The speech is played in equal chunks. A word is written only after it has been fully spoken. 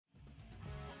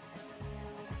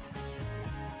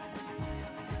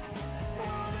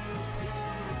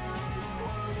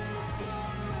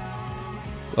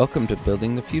Welcome to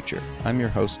Building the Future. I'm your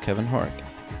host, Kevin Horick.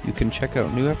 You can check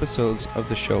out new episodes of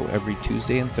the show every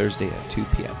Tuesday and Thursday at 2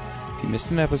 p.m. If you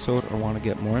missed an episode or want to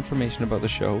get more information about the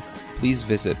show, please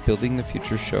visit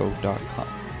buildingthefutureshow.com.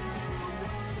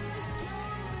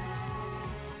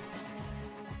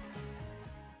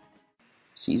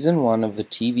 Season 1 of the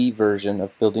TV version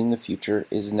of Building the Future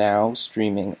is now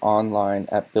streaming online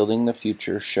at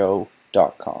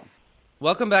buildingthefutureshow.com.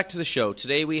 Welcome back to the show.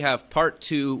 Today we have part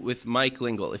 2 with Mike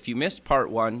Lingle. If you missed part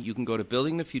 1, you can go to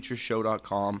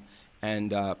buildingthefutureshow.com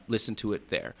and listen to it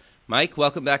there. Mike,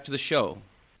 welcome back to the show.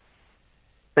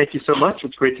 Thank you so much.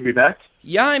 It's great to be back.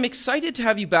 Yeah, I'm excited to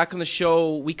have you back on the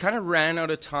show. We kind of ran out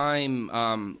of time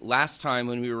last time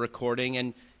when we were recording,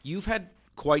 and you've had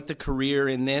quite the career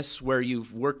in this where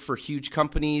you've worked for huge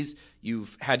companies,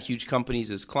 you've had huge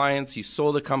companies as clients, you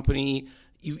sold a company,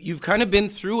 you've kind of been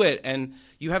through it, and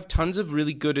you have tons of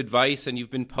really good advice, and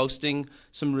you've been posting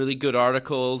some really good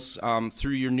articles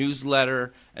through your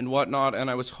newsletter and whatnot. And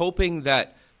I was hoping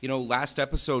that, last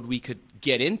episode we could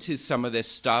get into some of this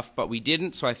stuff, but we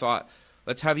didn't. So I thought,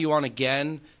 let's have you on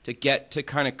again to get to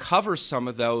kind of cover some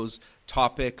of those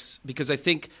topics, because I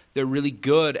think they're really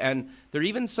good. And there are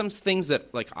even some things that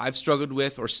I've struggled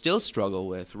with or still struggle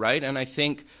with, right? And I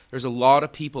think there's a lot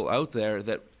of people out there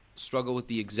that struggle with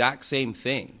the exact same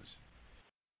things.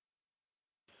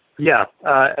 Yeah,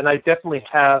 and I definitely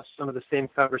have some of the same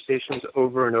conversations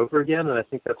over and over again, and I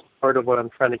think that's part of what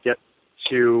I'm trying to get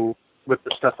to with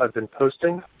the stuff I've been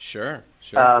posting. Sure.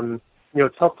 It's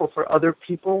helpful for other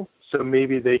people, so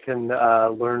maybe they can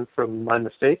learn from my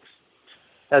mistakes.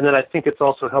 And then I think it's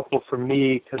also helpful for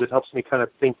me because it helps me kind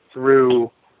of think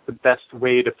through the best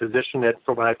way to position it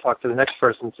for when I talk to the next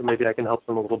person, so maybe I can help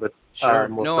them a little bit more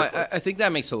quickly. I think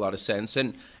that makes a lot of sense.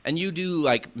 And you do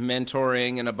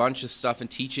mentoring and a bunch of stuff and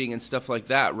teaching and stuff like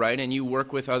that, right? And you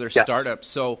work with other startups.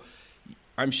 So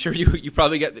I'm sure you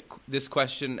probably get this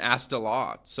question asked a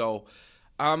lot. So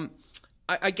I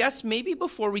guess maybe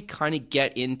before we kind of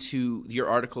get into your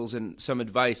articles and some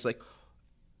advice,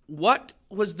 what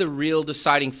was the real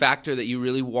deciding factor that you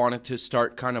really wanted to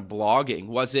start kind of blogging?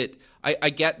 Was it,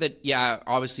 I get that,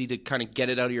 obviously to kind of get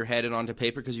it out of your head and onto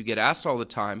paper because you get asked all the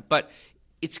time, but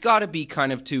it's got to be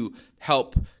kind of to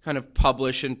help kind of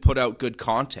publish and put out good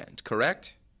content,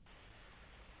 correct?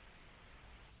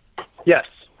 Yes,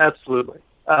 absolutely.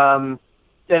 And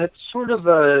it's sort of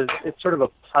a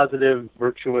positive,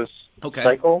 virtuous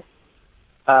cycle.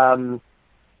 And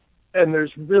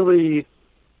there's really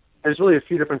a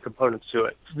few different components to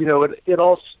it. It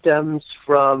all stems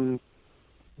from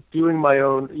doing my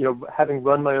own, having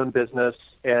run my own business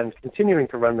and continuing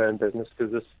to run my own business,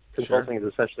 because this consulting is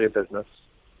essentially a business.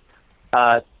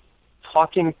 So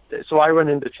I run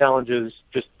into challenges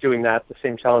just doing that, the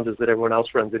same challenges that everyone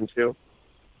else runs into.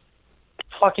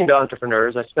 Talking to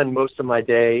entrepreneurs, I spend most of my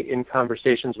day in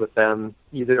conversations with them,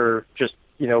 either just,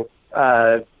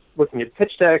 looking at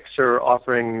pitch decks or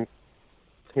offering.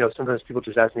 Sometimes people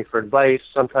just ask me for advice.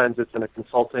 Sometimes it's in a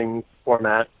consulting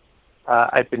format.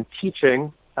 I've been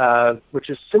teaching, which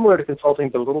is similar to consulting,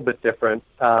 but a little bit different.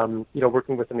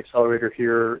 Working with an accelerator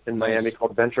here in Miami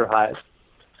called Venture Hive.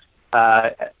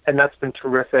 And that's been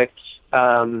terrific.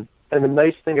 And the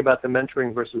nice thing about the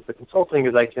mentoring versus the consulting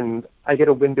is I get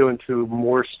a window into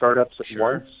more startups at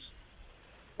once.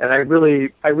 And I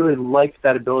really like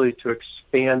that ability to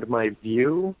expand my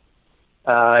view.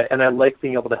 And I like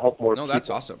being able to help more people. No, that's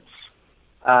awesome.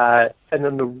 And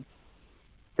then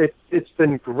it's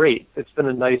been great. It's been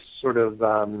a nice sort of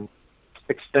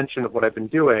extension of what I've been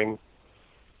doing.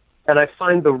 And I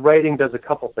find the writing does a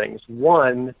couple things.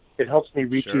 One, it helps me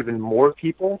reach even more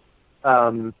people,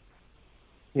 even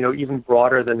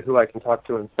broader than who I can talk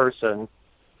to in person.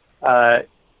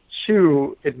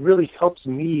 Two, it really helps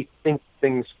me think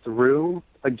things through,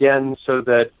 again, so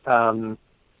that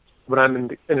when I'm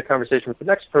in a conversation with the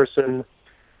next person,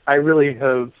 I really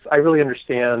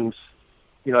understand,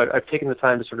 I've taken the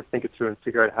time to sort of think it through and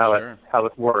figure out how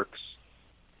it works.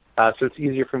 So it's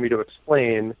easier for me to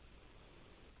explain,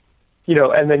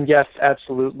 and then yes,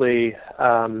 absolutely,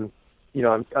 I'm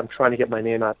trying to get my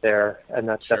name out there, and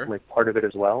that's definitely part of it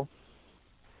as well.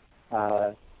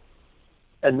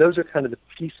 And those are kind of the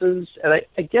pieces. And I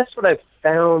guess what I've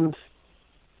found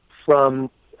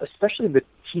from especially the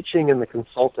teaching and the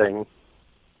consulting,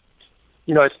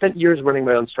 I spent years running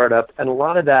my own startup, and a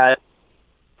lot of that,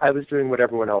 I was doing what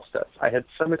everyone else does. I had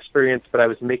some experience, but I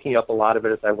was making up a lot of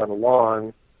it as I went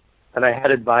along, and I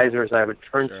had advisors I would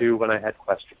turn to when I had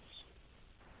questions.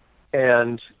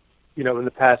 And, in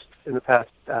the past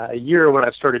year when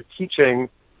I've started teaching,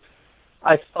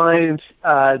 I find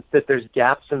that there's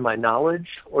gaps in my knowledge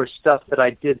or stuff that I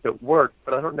did that worked,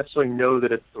 but I don't necessarily know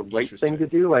that it's the right thing to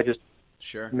do. I just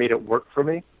made it work for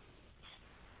me.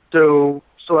 So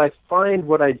I find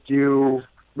what I do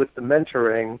with the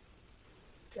mentoring,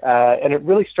 and it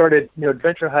really started,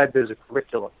 Adventure Hive is a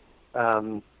curriculum.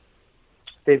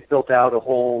 They've built out a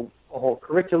whole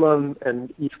curriculum,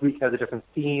 and each week has a different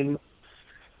theme.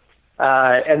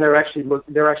 And they're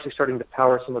actually starting to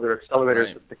power some of their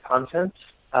accelerators with the content.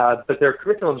 But their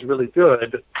curriculum is really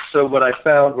good. So what I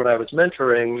found when I was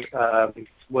mentoring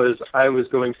was I was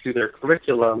going through their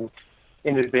curriculum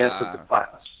in advance of the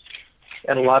class.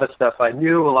 And a lot of stuff I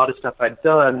knew, a lot of stuff I'd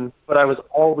done, but I was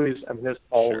always, there's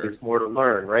always more to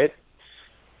learn, right?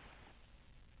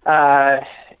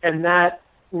 And that,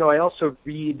 I also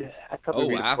read, I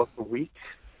probably read a book a week.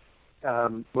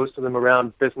 Most of them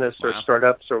around business or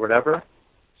startups or whatever.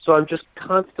 So I'm just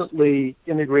constantly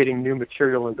integrating new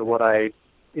material into what I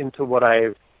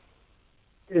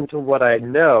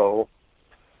know,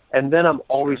 and then I'm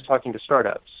always talking to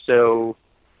startups. So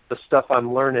the stuff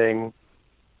I'm learning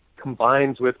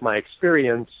combines with my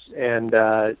experience, and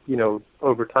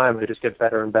over time I just get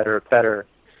better and better and better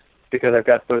because I've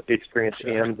got both the experience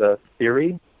and the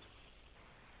theory.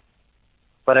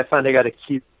 But I find I got to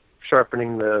keep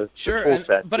sharpening the tool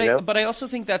set. But I also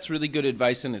think that's really good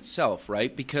advice in itself,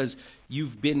 right? Because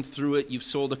you've been through it, you've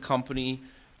sold a company,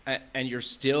 and you're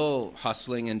still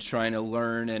hustling and trying to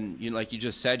learn. And like you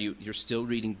just said, you're still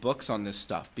reading books on this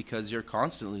stuff because you're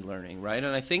constantly learning, right?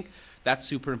 And I think that's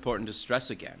super important to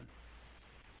stress again.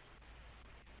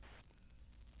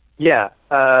 Yeah,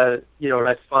 and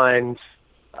I find,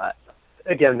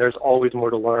 again, there's always more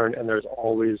to learn, and there's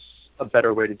always a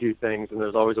better way to do things, and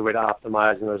there's always a way to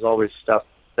optimize, and there's always stuff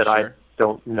that I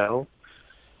don't know.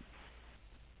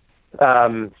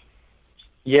 And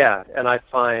I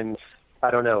find, I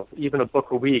don't know, even a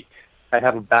book a week, I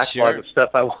have a backlog of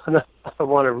stuff I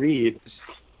wanna read.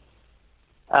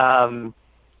 And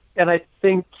I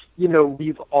think,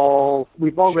 we've all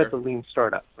read The Lean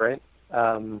Startup, right?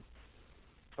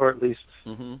 Or at least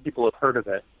people have heard of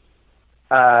it.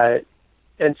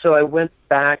 And so I went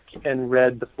back and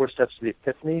read The 4 Steps to the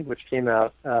Epiphany, which came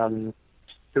out.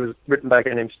 It was written by a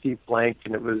guy named Steve Blank,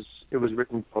 and it was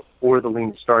written before The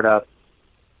Lean Startup.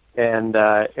 And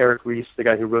Eric Ries, the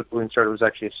guy who wrote The Lean Startup, was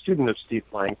actually a student of Steve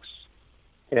Blank's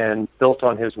and built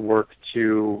on his work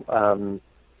to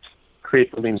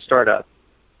create The Lean Startup.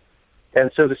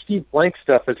 And so the Steve Blank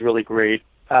stuff is really great.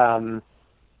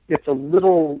 It's a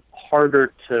little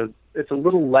it's a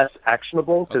little less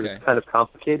actionable because it's kind of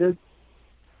complicated.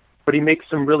 But he makes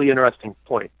some really interesting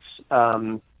points.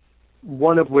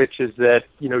 One of which is that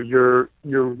your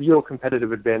real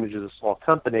competitive advantage as a small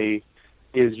company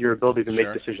is your ability to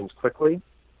make decisions quickly.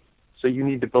 So you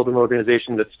need to build an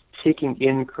organization that's taking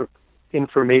in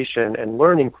information and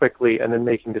learning quickly, and then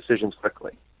making decisions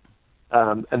quickly.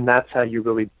 And that's how you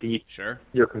really beat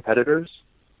your competitors.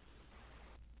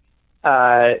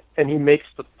 And he makes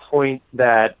the point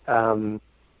that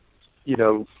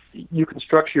you can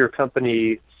structure your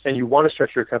company, and you want to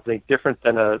structure your company different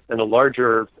than a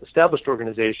larger established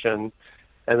organization,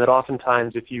 and that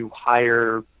oftentimes if you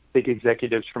hire big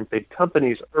executives from big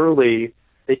companies early,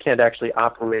 they can't actually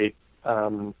operate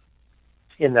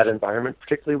in that environment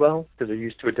particularly well because they're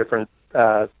used to a different,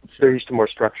 they're used to more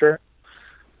structure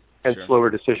and slower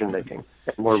decision making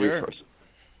and more resources.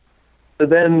 So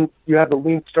then you have a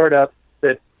lean startup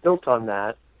that built on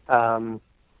that. And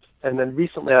then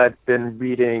recently I've been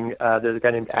reading, there's a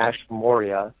guy named Ash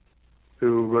Maurya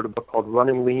who wrote a book called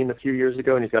Running Lean a few years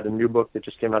ago, and he's got a new book that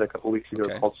just came out a couple weeks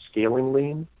ago called Scaling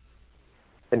Lean.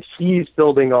 And he's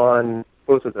building on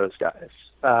both of those guys.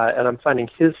 And I'm finding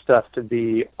his stuff to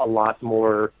be a lot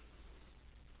more,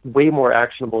 way more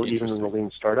actionable even than the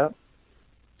lean startup.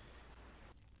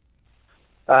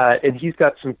 And he's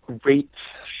got some great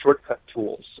shortcut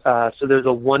tools. So there's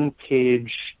a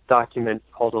one-page document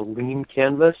called a lean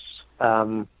canvas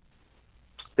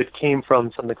that came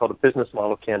from something called a business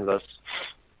model canvas.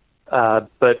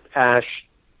 But Ash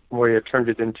Maurya turned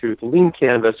it into the lean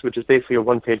canvas, which is basically a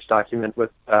one-page document with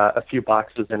a few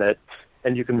boxes in it,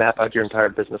 and you can map out your entire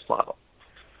business model.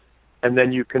 And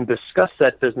then you can discuss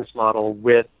that business model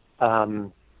with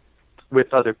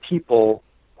other people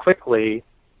quickly.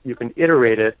 You can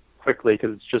iterate it quickly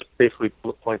because it's just basically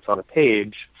bullet points on a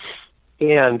page,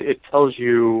 and it tells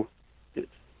you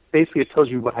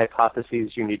what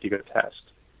hypotheses you need to go test.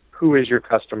 Who is your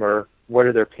customer? What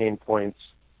are their pain points?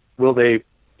 Will they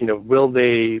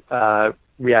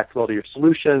react well to your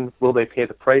solution? Will they pay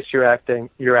the price you're asking?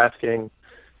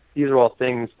 These are all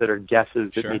things that are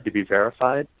guesses that need to be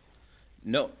verified.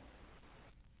 No.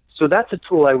 So that's a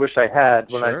tool I wish I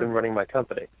had when Sure. I've been running my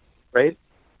company, right?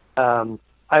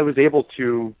 I was able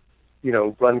to,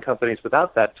 run companies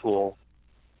without that tool,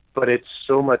 but it's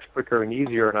so much quicker and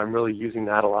easier, and I'm really using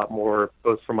that a lot more,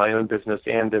 both for my own business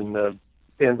and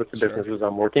with the Sure. businesses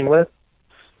I'm working with.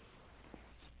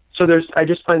 So I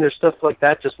just find there's stuff like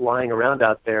that just lying around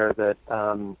out there that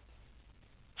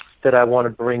that I want to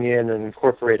bring in and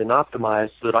incorporate and optimize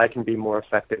so that I can be more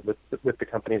effective with the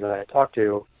companies that I talk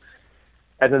to.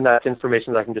 And then that's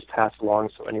information that I can just pass along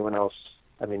so anyone else,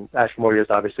 I mean, Ash Moria is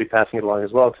obviously passing it along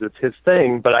as well because it's his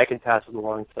thing, but I can pass it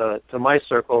along to my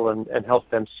circle and help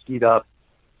them speed up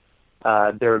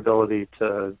their ability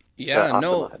to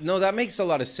optimize. No, that makes a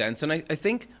lot of sense. And I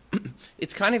think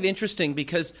it's kind of interesting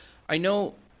because I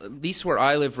know, at least where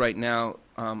I live right now,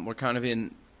 we're kind of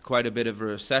in quite a bit of a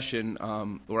recession.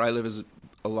 Where I live is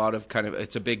a lot of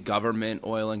it's a big government,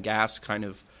 oil and gas kind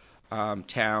of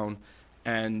town.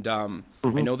 And I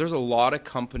know there's a lot of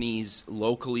companies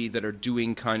locally that are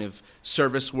doing kind of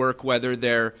service work, whether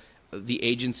they're the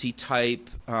agency type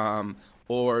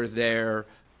or they're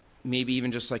maybe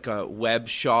even just like a web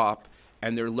shop,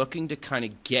 and they're looking to kind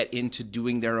of get into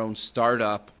doing their own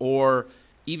startup, or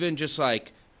even just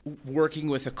like working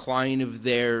with a client of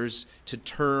theirs to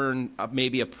turn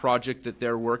maybe a project that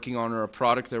they're working on or a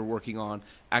product they're working on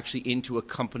actually into a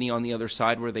company on the other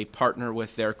side where they partner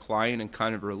with their client and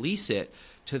kind of release it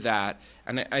to that.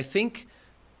 And I think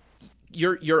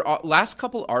your last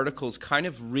couple articles kind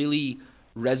of really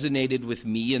resonated with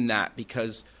me in that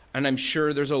because, and I'm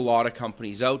sure there's a lot of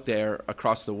companies out there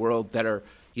across the world that are,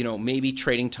 maybe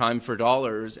trading time for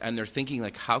dollars, and they're thinking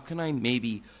like, how can I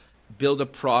maybe build a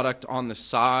product on the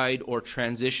side or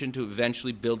transition to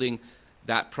eventually building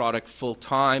that product full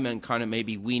time and kind of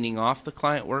maybe weaning off the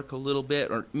client work a little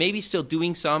bit, or maybe still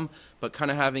doing some, but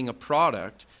kind of having a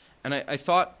product. And I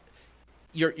thought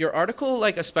your article,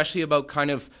 like especially about kind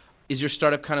of, is your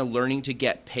startup kind of learning to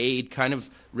get paid, kind of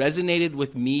resonated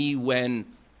with me when,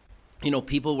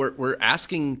 people were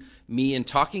asking me and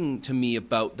talking to me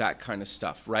about that kind of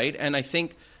stuff, right? And I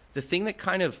think the thing that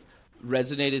kind of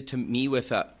resonated to me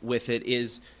with it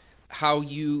is how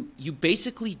you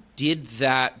basically did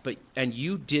that, and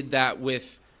you did that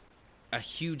with a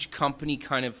huge company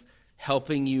kind of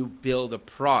helping you build a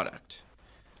product,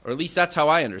 or at least that's how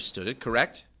I understood it.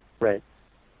 Correct? Right.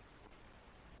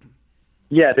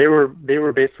 Yeah, they were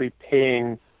basically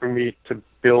paying for me to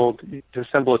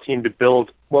assemble a team to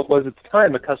build what was at the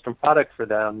time a custom product for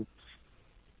them.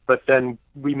 But then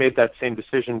we made that same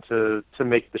decision to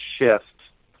make the shift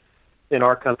in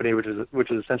our company, which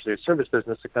is essentially a service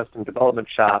business, a custom development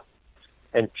shop,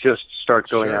 and just start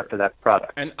going after that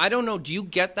product. And I don't know, do you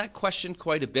get that question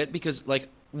quite a bit? Because like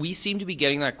we seem to be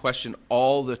getting that question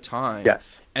all the time. Yes.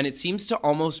 And it seems to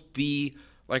almost be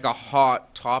like a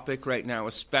hot topic right now,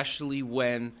 especially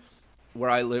when where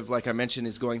I live, like I mentioned,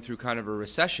 is going through kind of a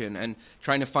recession, and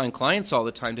trying to find clients all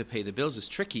the time to pay the bills is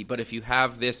tricky. But if you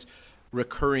have this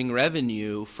recurring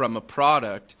revenue from a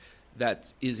product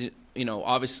that is,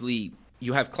 obviously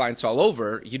you have clients all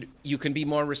over, you can be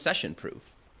more recession proof.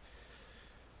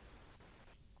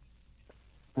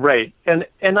 Right. And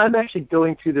I'm actually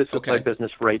going through this with my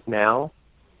business right now.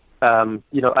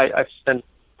 I've spent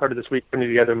part of this week putting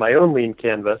together my own lean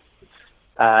canvas.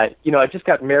 I just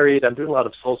got married. I'm doing a lot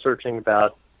of soul searching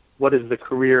about what is the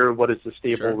career, what is the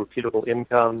stable, repeatable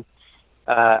income.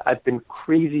 I've been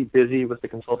crazy busy with the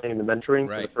consulting and the mentoring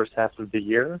for the first half of the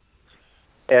year.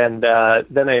 And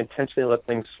then I intentionally let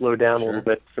things slow down a little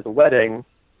bit for the wedding.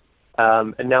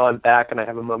 And now I'm back and I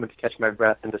have a moment to catch my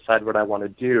breath and decide what I want to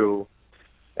do.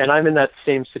 And I'm in that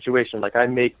same situation. Like I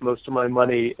make most of my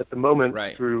money at the moment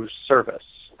through service,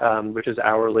 which is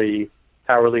hourly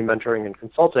mentoring and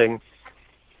consulting,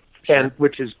 and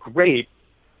which is great.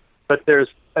 But there's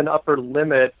an upper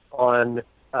limit on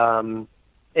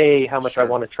how much I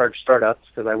want to charge startups,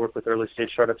 because I work with early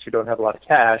stage startups who don't have a lot of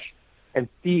cash, and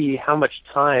B, how much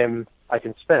time I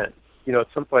can spend. At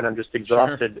some point I'm just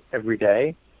exhausted every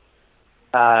day.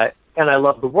 And I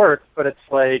love the work, but it's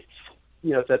like,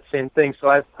 it's that same thing. So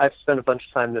I've spent a bunch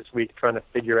of time this week trying to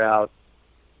figure out,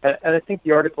 and I think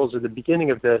the articles are the beginning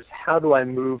of this, how do I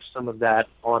move some of that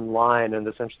online and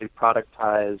essentially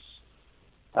productize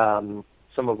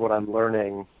some of what I'm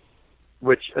learning,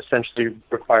 which essentially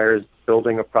requires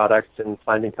building a product and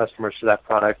finding customers for that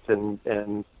product and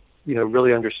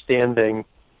really understanding.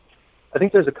 I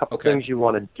think there's a couple things you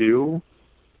want to do,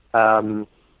 and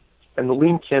the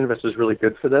Lean Canvas is really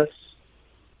good for this.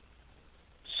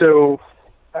 So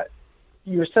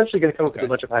you're essentially going to come up with a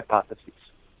bunch of hypotheses.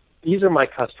 These are my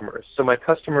customers. So my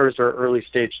customers are early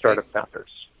stage startup founders,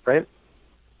 right?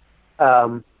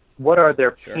 What are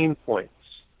their pain points?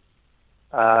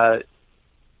 So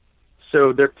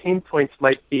their pain points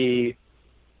might be,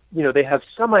 they have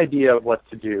some idea of what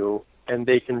to do, and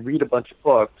they can read a bunch of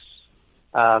books,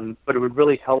 but it would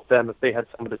really help them if they had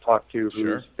someone to talk to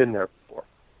who's been there before.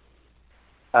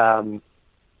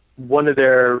 One of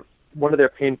their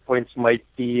pain points might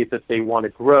be that they want to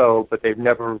grow, but they've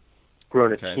never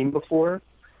grown a team before.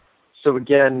 So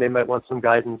again, they might want some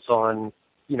guidance on,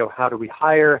 how do we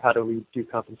hire? How do we do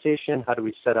compensation? How do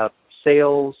we set up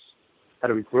sales? How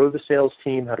do we grow the sales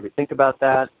team? How do we think about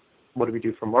that? What do we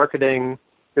do for marketing?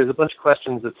 There's a bunch of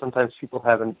questions that sometimes people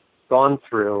haven't gone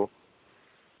through,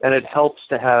 and it helps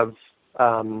to have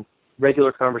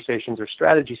regular conversations or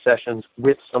strategy sessions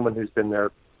with someone who's been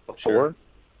there before. Sure.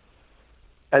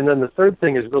 And then the third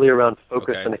thing is really around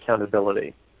focus and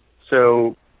accountability.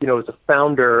 So, as a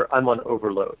founder, I'm on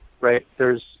overload, right?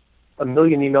 There's a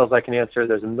million emails I can answer.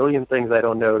 There's a million things I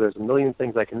don't know. There's a million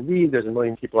things I can read. There's a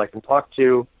million people I can talk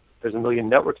to. There's a million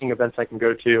networking events I can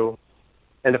go to.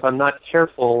 And if I'm not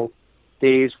careful,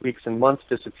 days, weeks, and months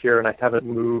disappear, and I haven't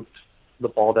moved the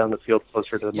ball down the field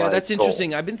closer to my goal. Yeah, that's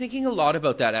interesting. I've been thinking a lot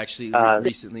about that actually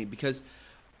recently, because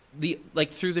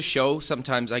through the show,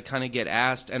 sometimes I kind of get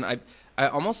asked, and I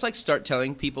almost start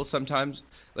telling people sometimes,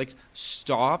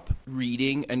 stop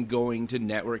reading and going to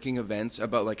networking events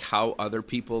about how other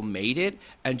people made it,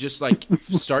 and just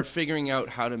start figuring out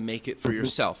how to make it for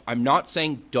yourself. I'm not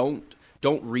saying don't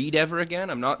read ever again.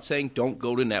 I'm not saying don't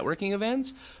go to networking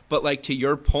events, but to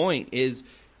your point is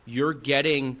you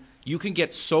can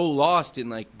get so lost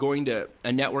in going to a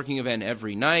networking event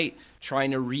every night,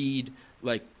 trying to read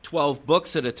 12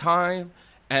 books at a time,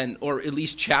 or at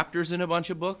least chapters in a bunch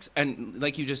of books. And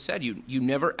like you just said, you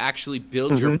never actually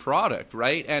build your product,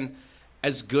 right? And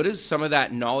as good as some of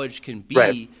that knowledge can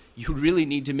be, you really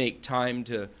need to make time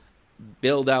to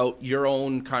build out your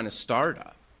own kind of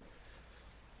startup.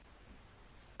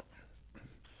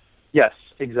 Yes,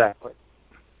 exactly.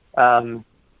 And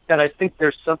I think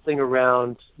there's something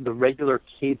around the regular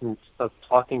cadence of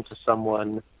talking to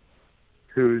someone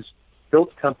who's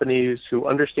built companies, who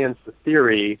understands the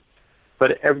theory,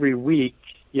 but every week,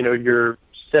 you're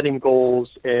setting goals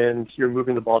and you're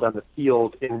moving the ball down the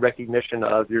field in recognition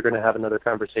of you're going to have another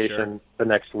conversation the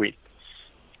next week.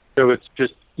 So it's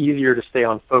just easier to stay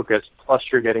on focus, plus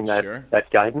you're getting that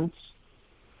guidance.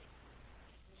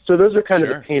 So those are kind of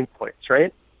the pain points,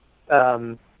 right?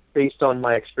 Based on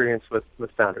my experience with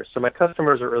founders. So my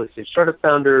customers are early stage startup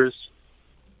founders.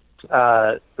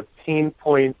 The pain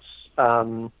points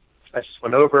I just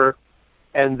went over.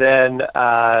 And then,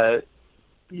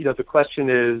 the question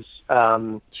is,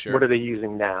 what are they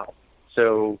using now?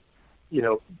 So,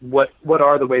 what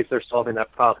are the ways they're solving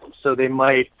that problem? So they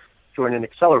might join an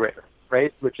accelerator,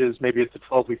 right? Which is maybe it's a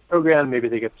 12-week program. Maybe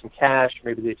they get some cash.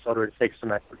 Maybe the accelerator takes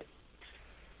some equity.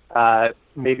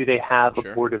 Maybe they have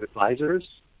a board of advisors.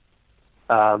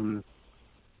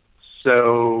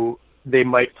 So they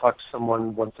might talk to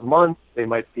someone once a month. They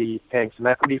might be paying some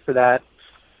equity for that.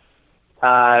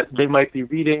 They might be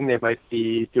reading. They might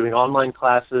be doing online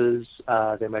classes.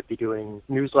 They might be doing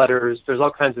newsletters. There's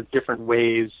all kinds of different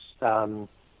ways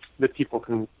that people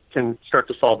can start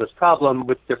to solve this problem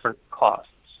with different costs.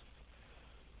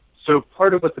 So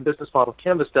part of what the business model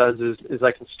Canvas does is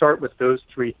I can start with those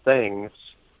three things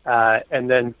and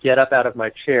then get up out of my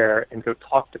chair and go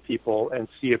talk to people and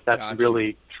see if that's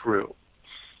really true.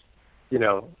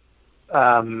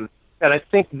 And I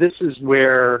think this is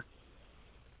where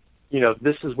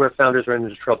founders run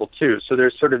into trouble too. So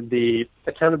there's sort of the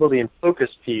accountability and focus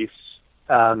piece,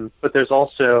 but there's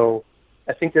also,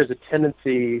 I think there's a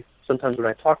tendency sometimes when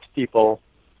I talk to people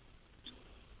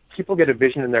get a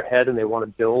vision in their head and they want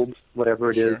to build whatever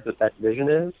it is that vision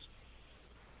is.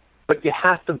 But you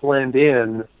have to blend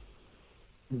in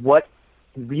what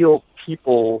real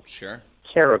people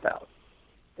care about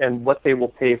and what they will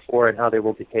pay for and how they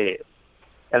will behave.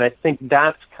 And I think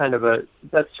that's sort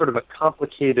of a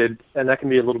complicated, and that can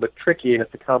be a little bit tricky, and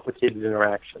it's a complicated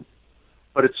interaction.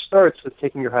 But it starts with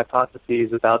taking your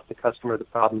hypotheses about the customer, the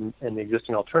problem, and the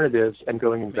existing alternatives and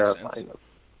going and verifying them.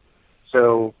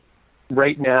 So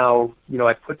right now,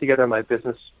 I put together my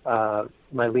business,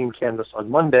 my lean canvas on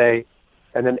Monday,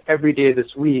 and then every day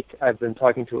this week, I've been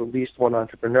talking to at least one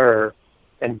entrepreneur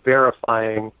and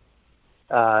verifying,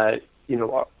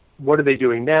 what are they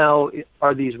doing now?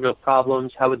 Are these real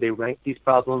problems? How would they rank these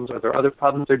problems? Are there other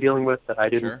problems they're dealing with that I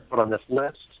didn't put on this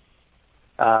list?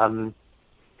 And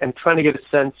trying to get a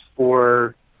sense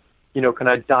for, can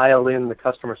I dial in the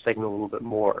customer segment a little bit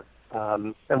more?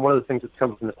 And one of the things that's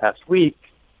come up in the past week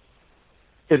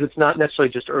is it's not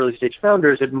necessarily just early stage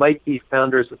founders. It might be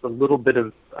founders with a little bit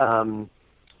of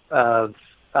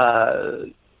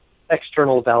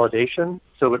external validation.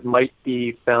 So it might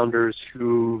be founders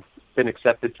who've been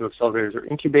accepted to accelerators or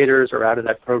incubators or out of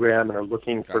that program and are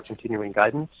looking for continuing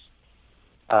guidance.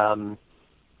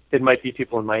 It might be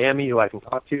people in Miami who I can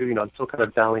talk to. I'm still kind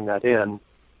of dialing that in.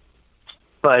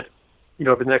 But,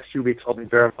 over the next few weeks, I'll be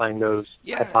verifying those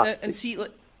hypotheses. And see,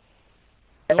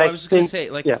 I was going to say,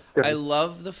 I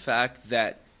love the fact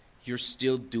that you're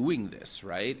still doing this,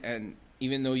 right? And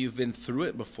even though you've been through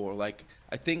it before,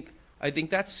 I think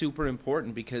that's super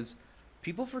important because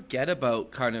people forget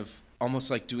about kind of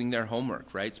almost like doing their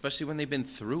homework, right? Especially when they've been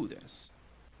through this.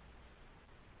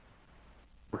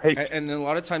 Right. And a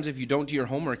lot of times if you don't do your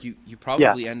homework, you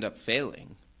probably end up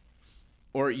failing.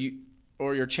 Or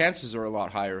your chances are a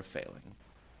lot higher of failing.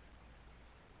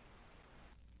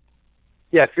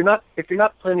 Yeah, if you're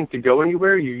not planning to go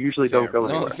anywhere, you usually don't go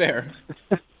anywhere. No, fair.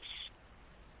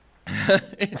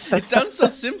 It sounds so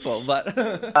simple, but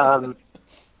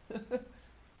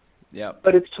yeah.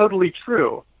 But it's totally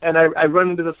true, and I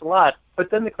run into this a lot.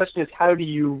 But then the question is, how do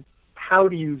you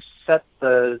set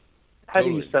the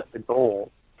goal?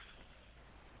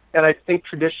 And I think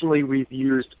traditionally we've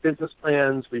used business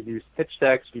plans, we've used pitch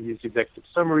decks, we've used executive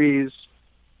summaries,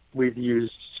 we've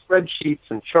used spreadsheets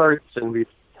and charts, and we've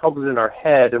held it in our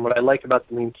head. And what I like about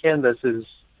the Lean Canvas is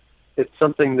it's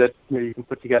something that you can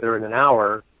put together in an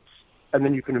hour, and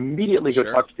then you can immediately go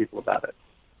talk to people about it.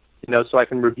 So I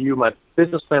can review my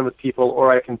business plan with people,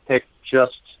 or I can pick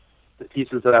just the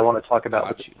pieces that I want to talk about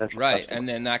with the potential Right, customer. and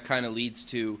then that kind of leads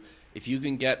to, if you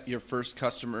can get your first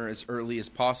customer as early as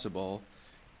possible,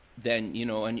 then,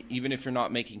 and even if you're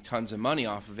not making tons of money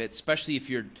off of it, especially if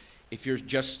you're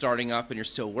just starting up and you're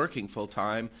still working full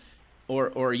time,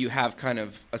 or you have kind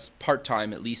of a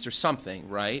part-time at least or something,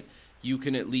 right? You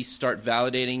can at least start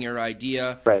validating your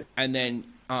idea. Right. And then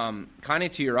kind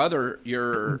of to your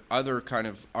other kind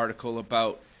of article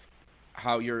about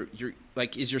how you're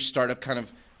is your startup kind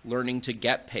of learning to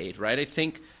get paid, right? I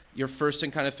think your first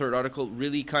and kind of third article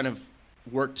really kind of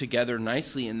work together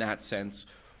nicely in that sense,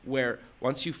 where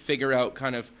once you figure out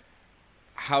kind of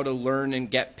how to learn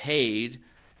and get paid,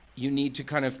 you need to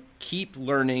kind of keep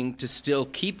learning to still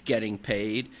keep getting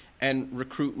paid and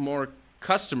recruit more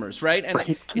customers, right?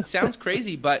 And it sounds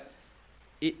crazy, but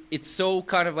it's so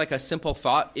kind of like a simple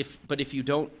thought. But if you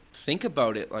don't think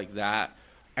about it like that,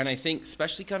 and I think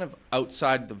especially kind of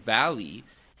outside the valley,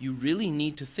 you really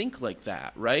need to think like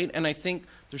that, right? And I think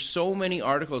there's so many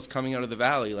articles coming out of the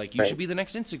valley, like you should be the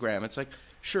next Instagram. It's like,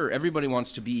 sure, everybody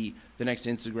wants to be the next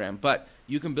Instagram, but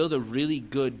you can build a really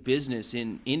good business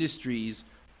in industries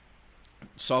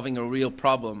solving a real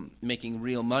problem, making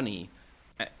real money,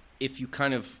 if you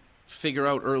kind of figure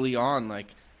out early on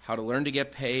like how to learn to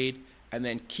get paid and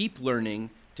then keep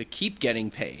learning to keep getting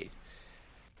paid.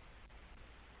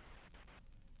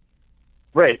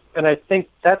 Right, and I think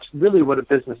that's really what a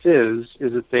business is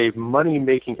it's a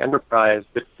money-making enterprise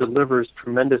that delivers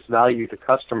tremendous value to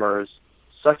customers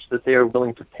such that they are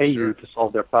willing to pay you to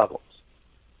solve their problems.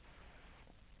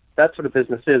 That's what a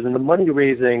business is, and the money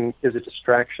raising is a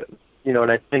distraction.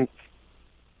 And I think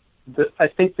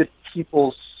that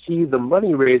people see the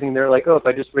money raising, they're like, oh, if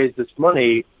I just raise this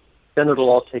money, then it'll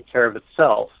all take care of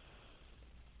itself.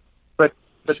 But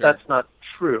that's not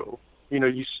true.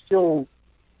 You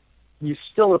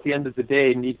still at the end of the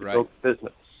day need to build a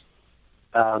business.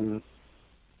 And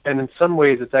in some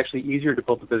ways, it's actually easier to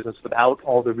build a business without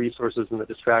all the resources and the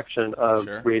distraction of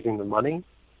raising the money.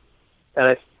 And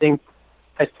I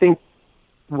think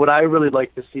what I really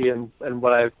like to see and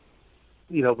what I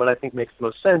think makes the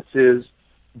most sense is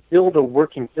build a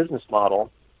working business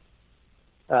model.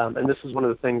 And this is one of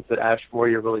the things that Ash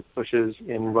Moria really pushes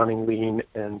in running Lean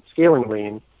and scaling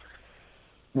Lean.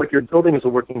 What you're building is a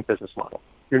working business model.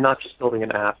 You're not just building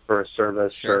an app or a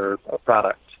service or a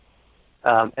product.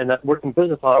 And that working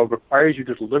business model requires you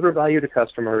to deliver value to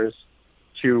customers,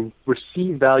 to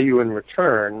receive value in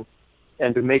return,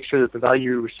 and to make sure that the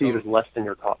value you receive is less than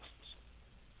your costs.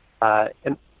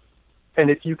 And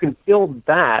if you can build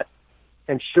that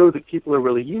and show that people are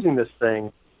really using this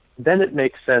thing, then it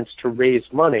makes sense to raise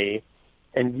money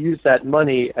and use that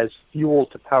money as fuel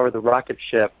to power the rocket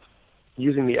ship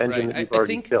using the engine that you've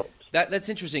already built. That's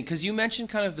interesting because you mentioned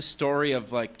kind of the story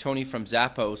of like Tony from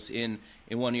Zappos in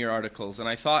one of your articles, and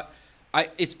I thought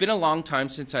it's been a long time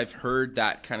since I've heard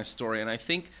that kind of story, and I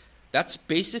think that's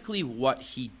basically what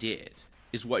he did,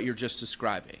 is what you're just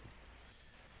describing.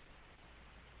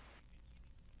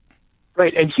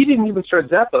 Right, and he didn't even start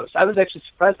Zappos. I was actually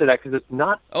surprised at that because it's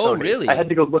not Tony. Oh, really? I had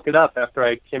to go look it up after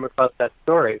I came across that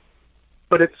story.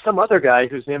 But it's some other guy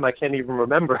whose name I can't even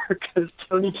remember because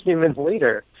Tony came in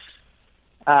later.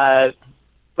 But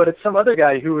but it's some other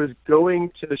guy who was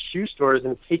going to the shoe stores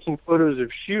and taking photos of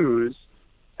shoes,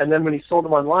 and then when he sold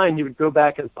them online, he would go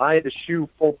back and buy the shoe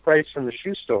full price from the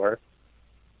shoe store.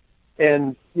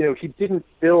 And, he didn't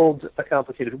build a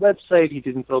complicated website. He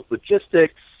didn't build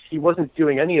logistics. He wasn't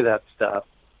doing any of that stuff.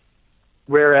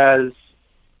 Whereas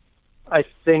I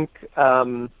think,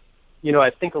 I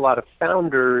think a lot of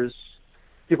founders,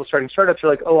 people starting startups are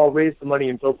like, oh, I'll raise the money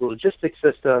and build the logistics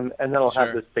system, and then I'll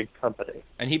have this big company.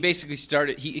 And he basically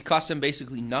started, it cost him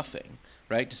basically nothing,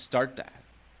 right, to start that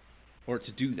or to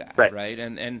do that, right?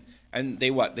 And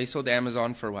they sold to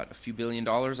Amazon for a few $1 billion?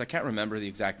 I can't remember the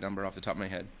exact number off the top of my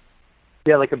head.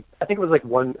 Yeah, I think it was like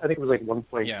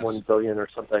 1.1 billion or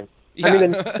something. Yeah. I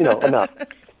mean, enough.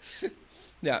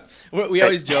 Yeah, we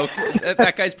always joke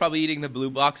that guy's probably eating the blue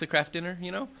box at Kraft Dinner,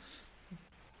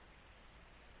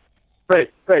 Right,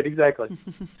 exactly.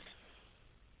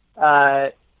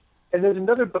 And there's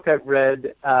another book I've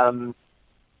read that's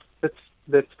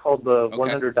called The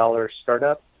 $100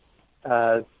 Startup.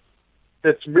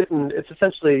 That's written. It's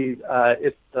essentially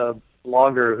it's a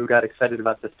blogger who got excited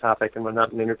about this topic and went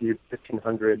out and interviewed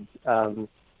 1,500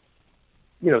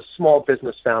 small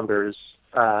business founders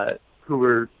who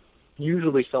were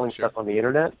usually selling stuff on the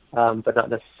internet, but not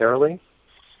necessarily.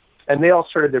 And they all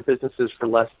started their businesses for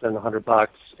less than $100,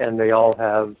 and they all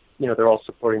have, they're all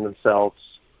supporting themselves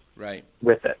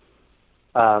with it.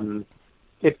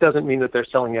 It doesn't mean that they're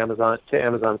selling Amazon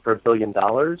for $1 billion,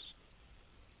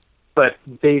 but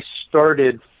they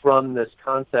started from this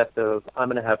concept of, I'm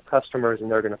going to have customers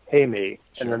and they're going to pay me,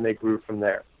 and then they grew from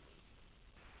there.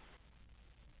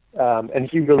 And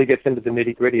he really gets into the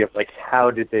nitty gritty of how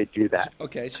did they do that?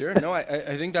 Okay, sure. No,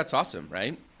 I think that's awesome,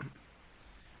 right?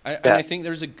 And I think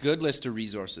there's a good list of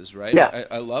resources, right? Yeah.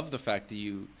 I love the fact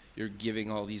that you're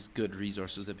giving all these good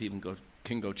resources that people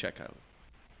can go check out.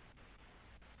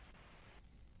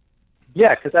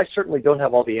 Yeah, because I certainly don't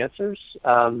have all the answers.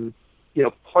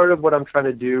 Part of what I'm trying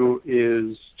to do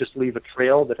is just leave a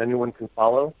trail that anyone can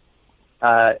follow.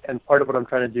 And part of what I'm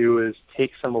trying to do is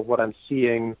take some of what I'm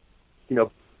seeing,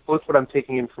 both what I'm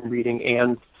taking in from reading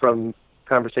and from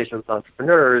conversations with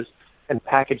entrepreneurs, and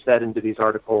package that into these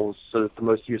articles so that the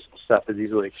most useful stuff is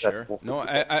easily accessible. Sure. No,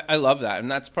 I love that.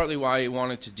 And that's partly why I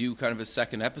wanted to do kind of a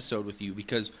second episode with you,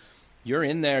 because you're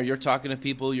in there, you're talking to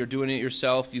people, you're doing it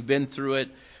yourself, you've been through it.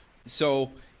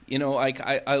 So,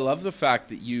 I love the fact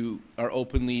that you are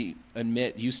openly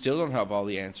admit you still don't have all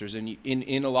the answers. And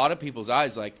in a lot of people's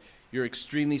eyes, you're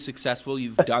extremely successful,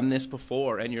 you've done this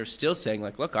before, and you're still saying,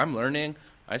 look, I'm learning,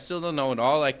 I still don't know it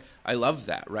all. I love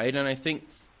that, right? And I think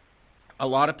a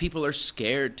lot of people are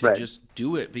scared to just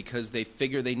do it because they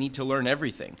figure they need to learn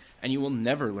everything, and you will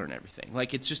never learn everything.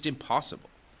 It's just impossible.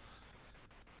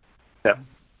 Yeah.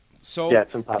 So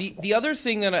it's impossible. The other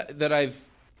thing that I've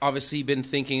obviously been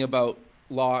thinking about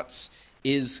lots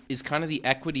is kind of the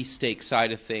equity stake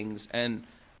side of things, and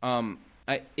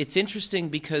it's interesting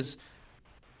because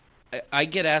I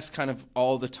get asked kind of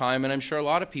all the time, and I'm sure a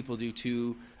lot of people do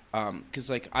too, because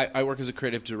I work as a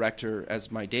creative director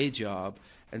as my day job.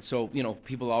 And so,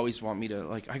 people always want me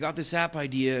to I got this app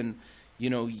idea, and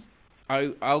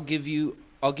I'll give you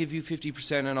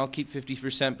 50% and I'll keep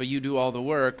 50%, but you do all the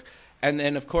work. And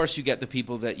then of course you get the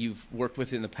people that you've worked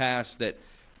with in the past that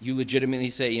you legitimately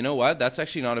say, you know what, that's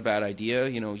actually not a bad idea.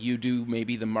 You do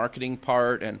maybe the marketing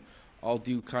part, and I'll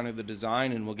do kind of the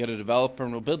design, and we'll get a developer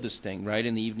and we'll build this thing right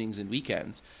in the evenings and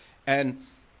weekends. And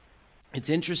it's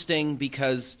interesting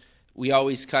because we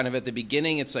always kind of at the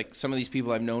beginning, it's some of these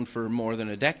people I've known for more than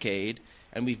a decade,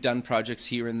 and we've done projects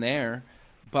here and there.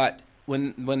 But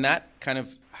when that kind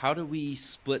of, how do we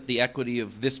split the equity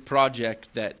of this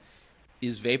project that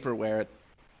is vaporware,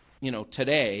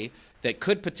 today, that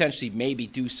could potentially maybe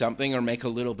do something or make a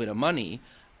little bit of money?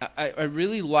 I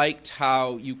really liked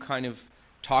how you kind of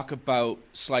talk about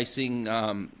slicing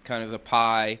kind of the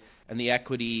pie and the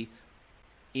equity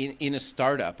in a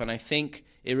startup. And I think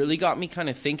it really got me kind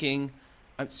of thinking,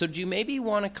 so do you maybe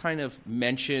want to kind of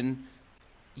mention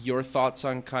your thoughts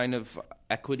on kind of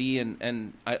equity?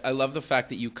 And I love the fact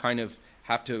that you kind of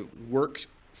have to work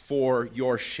for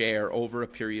your share over a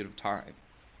period of time.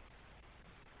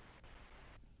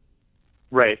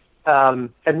 Right.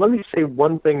 And let me say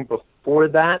one thing before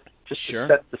that, just to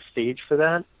set the stage for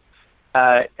that.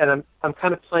 And I'm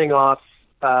kind of playing off,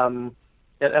 and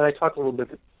I talked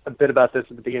a bit about this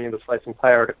at the beginning of the Slicing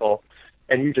Pie article,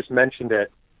 and you just mentioned it.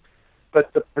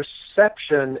 But the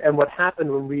perception and what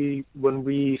happened when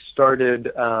we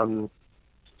started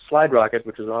SlideRocket,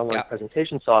 which is an online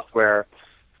presentation software,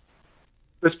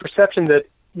 this perception that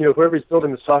whoever's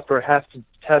building the software has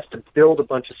to build a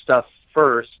bunch of stuff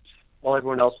first while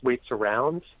everyone else waits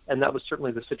around. And that was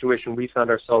certainly the situation we found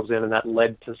ourselves in, and that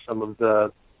led to some of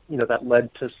the,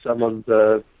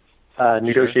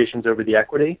 negotiations over the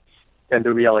equity and the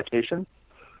reallocation.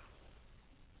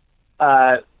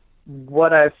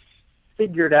 What I've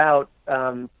figured out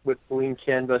with the Lean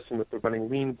Canvas and with the Running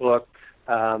Lean book,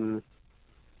 and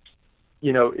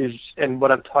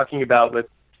what I'm talking about with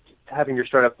having your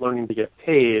startup learning to get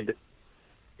paid,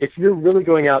 if you're really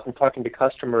going out and talking to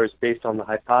customers based on the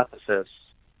hypothesis,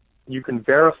 you can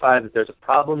verify that there's a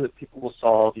problem that people will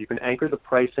solve. You can anchor the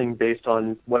pricing based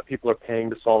on what people are paying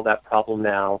to solve that problem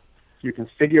now. You can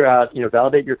figure out,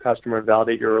 validate your customer,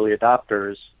 validate your early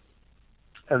adopters,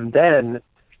 and then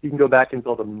you can go back and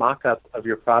build a mock-up of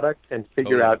your product and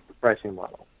figure out the pricing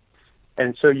model.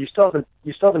 And so you still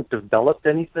haven't developed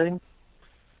anything,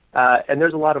 and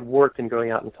there's a lot of work in going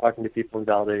out and talking to people and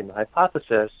validating the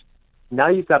hypothesis. Now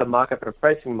you've got a mock-up and a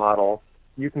pricing model.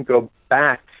 You can go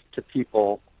back to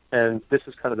people, and this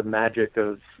is kind of the magic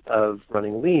of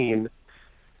running lean.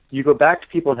 You go back to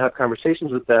people and have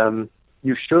conversations with them.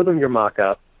 You show them your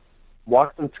mock-up,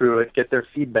 walk them through it, get their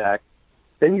feedback.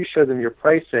 Then you show them your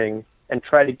pricing and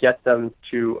try to get them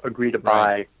to agree to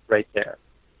buy right there.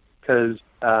 Because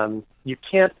you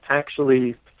can't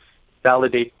actually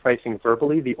validate pricing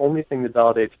verbally. The only thing that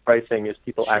validates pricing is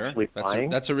people actually buying.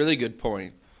 That's a really good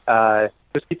point.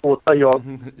 Because people will tell you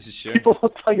people will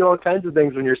tell you all kinds of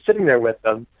things when you're sitting there with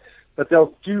them, but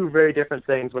they'll do very different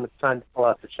things when it's time to pull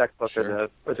out the checkbook or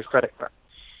the credit card.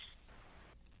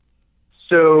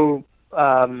 So,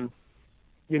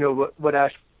 what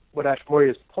Ash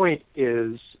Maurya's point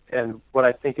is, and what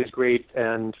I think is great,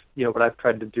 and what I've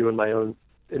tried to do in my own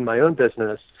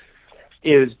business,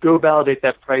 is go validate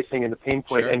that pricing and the pain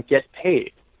point and get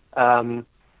paid.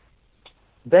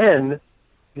 Then,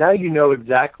 now you know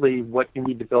exactly what you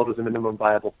need to build as a minimum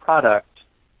viable product,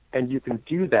 and you can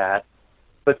do that.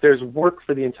 But there's work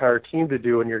for the entire team to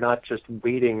do, and you're not just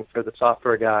waiting for the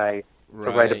software guy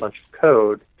to write a bunch of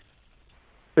code.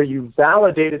 So you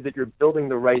validated that you're building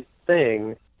the right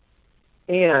thing,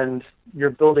 and you're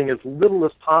building as little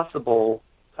as possible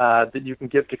that you can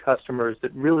give to customers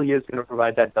that really is going to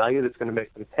provide that value that's going to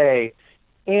make them pay,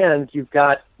 and you've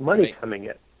got money coming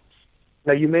in.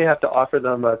 Now, you may have to offer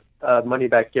them a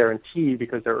money-back guarantee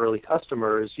because they're early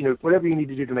customers, whatever you need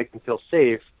to do to make them feel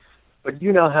safe, but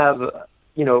you now have,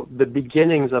 the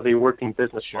beginnings of a working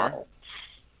business model.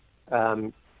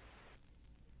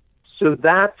 So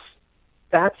that's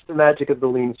the magic of the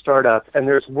lean startup, and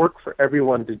there's work for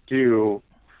everyone to do,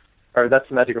 or that's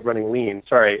the magic of running lean,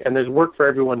 and there's work for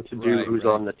everyone to do who's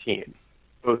on the team,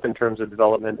 both in terms of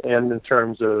development and in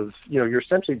terms of, you're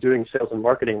essentially doing sales and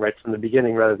marketing right from the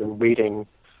beginning rather than waiting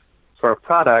for a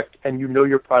product, and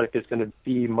your product is going to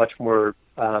be much more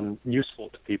useful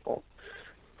to people.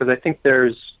 Because I think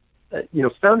there's,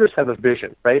 founders have a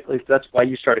vision, right? Like that's why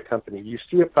you start a company. You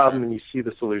see a problem and you see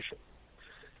the solution.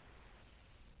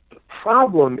 The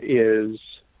problem is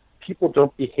people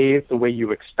don't behave the way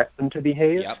you expect them to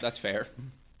behave. Yeah, that's fair.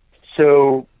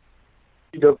 So,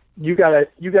 you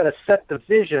gotta set the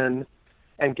vision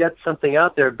and get something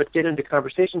out there, but get into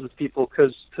conversations with people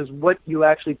because what you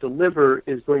actually deliver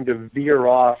is going to veer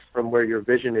off from where your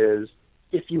vision is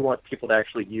if you want people to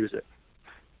actually use it.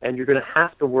 And you're going to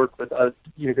have to work with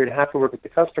the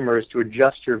customers to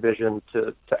adjust your vision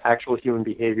to actual human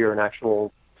behavior and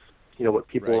actual, what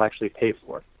people will actually pay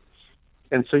for.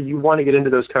 And so you want to get into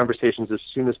those conversations as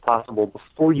soon as possible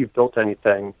before you've built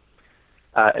anything,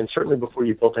 and certainly before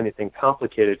you've built anything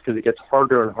complicated, because it gets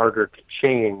harder and harder to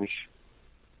change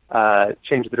the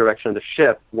direction of the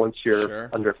ship once you're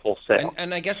under full sail.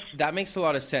 And I guess that makes a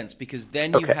lot of sense, because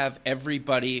then you have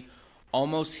everybody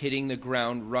almost hitting the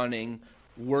ground running,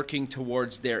 working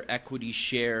towards their equity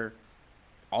share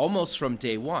almost from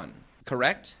day one,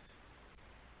 correct?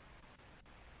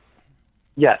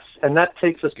 Yes, and that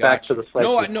takes us back to the slice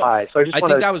of pie. So I just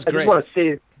want to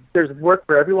say there's work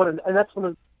for everyone, and that's one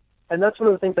of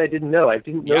the things I didn't know. I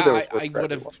didn't know there was work for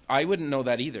everyone. I wouldn't know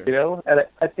that either. And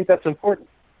I think that's important.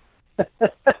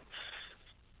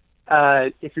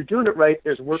 If you're doing it right,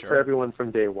 there's work for everyone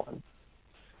from day one.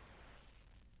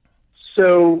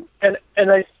 So, and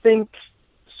I think,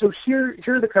 so here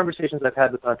are the conversations I've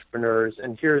had with entrepreneurs,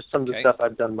 and here's some of the stuff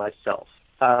I've done myself.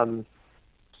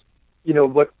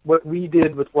 What we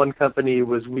did with one company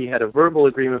was we had a verbal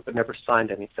agreement but never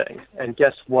signed anything. And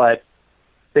guess what?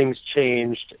 Things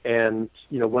changed, and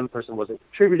one person wasn't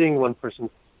contributing, one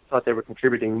person thought they were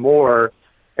contributing more,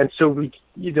 and so we,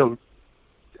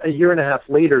 a year and a half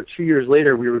later, 2 years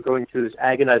later, we were going through this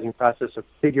agonizing process of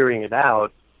figuring it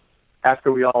out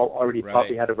after we all already thought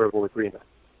we had a verbal agreement.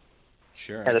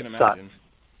 Sure, and I can imagine.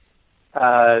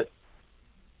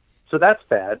 So that's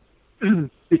bad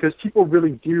because people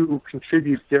really do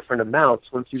contribute different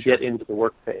amounts once you get into the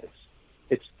work phase.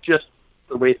 It's just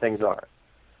the way things are.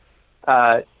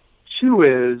 Two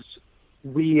is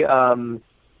we, I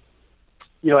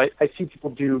see people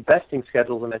do vesting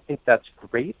schedules, and I think that's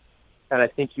great. And I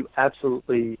think you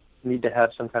absolutely need to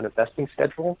have some kind of vesting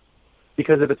schedule,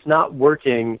 because if it's not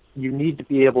working, you need to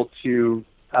be able to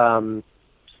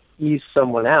ease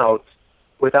someone out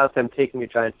without them taking a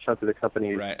giant chunk of the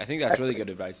company. Right. I think that's really good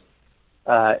advice.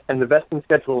 And the vesting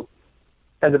schedule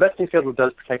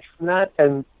does protect you from that.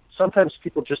 And sometimes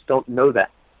people just don't know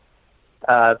that.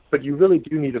 But you really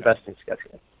do need a vesting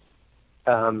schedule.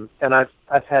 And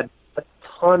I've had a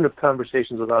ton of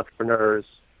conversations with entrepreneurs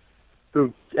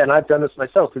and I've done this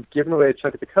myself, who've given away a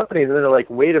chunk of the company, and then they're like,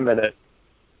 wait a minute,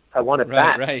 I want it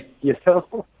back. Right. You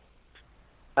know?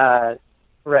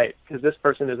 Right, because this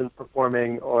person isn't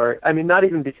performing, or, I mean, not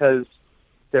even because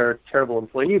they're a terrible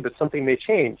employee, but something may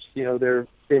change. You know,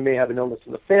 they may have an illness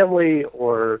in the family,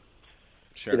 or,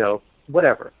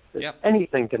 whatever. Yep.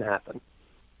 Anything can happen.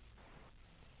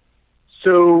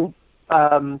 So,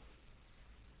 but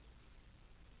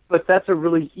that's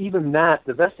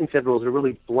the vesting schedule is a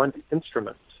really blunt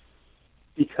instrument,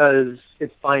 because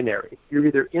it's binary. You're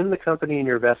either in the company and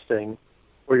you're vesting,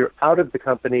 or you're out of the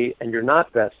company and you're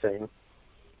not vesting,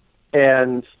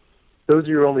 and those are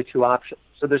your only two options.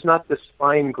 So there's not this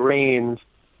fine-grained,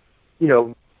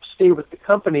 stay with the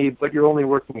company, but you're only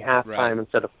working half-time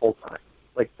instead of full-time.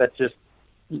 Like, that just,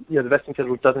 the vesting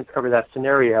schedule doesn't cover that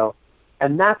scenario,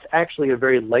 and that's actually a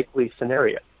very likely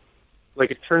scenario.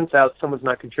 Like, it turns out someone's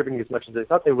not contributing as much as they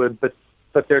thought they would, but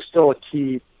they're still a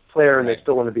key player and they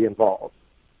still want to be involved.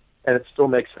 And it still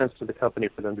makes sense to the company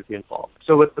for them to be involved.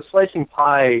 So what the Slicing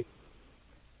Pie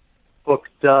book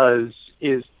does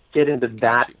is get into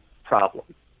that problem,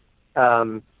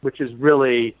 which is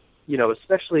really,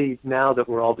 especially now that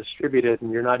we're all distributed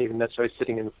and you're not even necessarily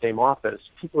sitting in the same office,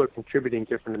 people are contributing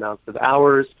different amounts of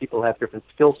hours, people have different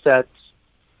skill sets,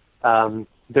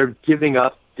 they're giving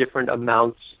up different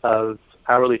amounts of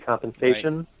hourly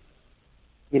compensation.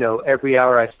 Right. Every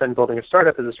hour I spend building a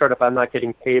startup, as a startup, I'm not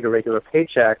getting paid a regular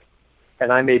paycheck,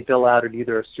 and I may bill out at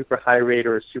either a super high rate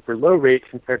or a super low rate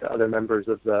compared to other members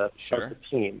of the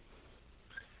team.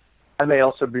 I may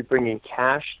also be bringing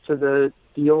cash to the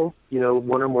deal.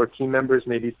 One or more team members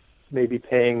may be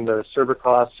paying the server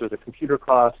costs or the computer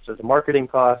costs or the marketing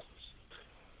costs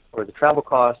or the travel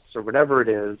costs or whatever it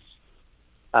is.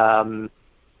 And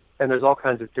there's all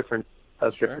kinds of different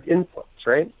inputs,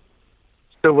 right?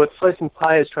 So what Slicing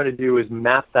Pie is trying to do is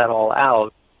map that all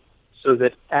out so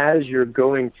that as you're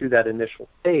going through that initial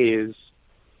phase,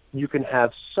 you can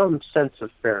have some sense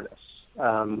of fairness.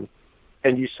 And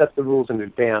you set the rules in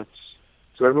advance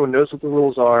so everyone knows what the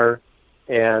rules are,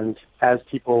 and as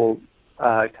people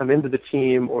come into the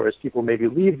team or as people maybe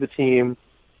leave the team,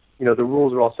 the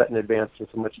rules are all set in advance.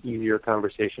 It's a much easier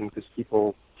conversation because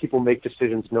people make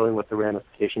decisions knowing what the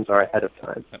ramifications are ahead of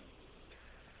time. Yep.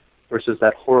 Versus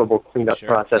that horrible cleanup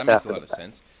process after the fact. That makes a lot of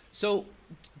sense. So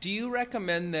do you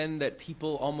recommend then that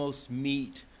people almost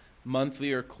meet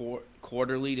monthly or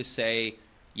quarterly to say,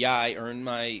 yeah, I earned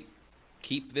my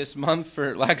keep this month,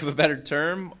 for lack of a better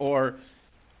term, or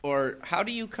how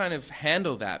do you kind of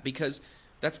handle that? Because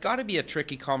that's got to be a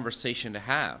tricky conversation to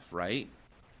have, right?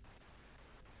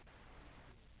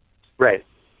 Right.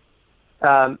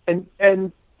 And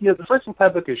the Slicing Pie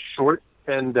book is short,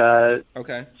 and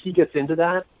he gets into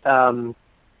that.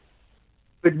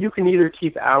 But you can either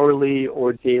keep hourly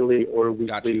or daily or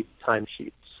weekly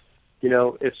timesheets.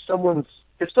 If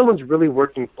someone's really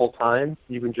working full time,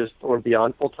 you can just, or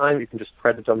beyond full time, you can just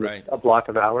credit them a block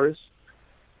of hours.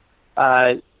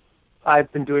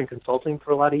 I've been doing consulting for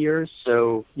a lot of years,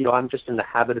 so I'm just in the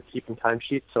habit of keeping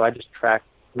timesheets. So I just track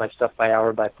my stuff by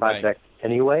hour by project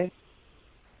anyway.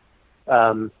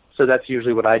 So that's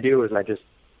usually what I do. Is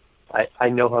I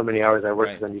know how many hours I work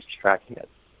because I'm used to tracking it.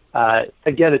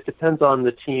 Again, it depends on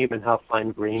the team and how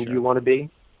fine-grained you want to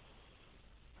be.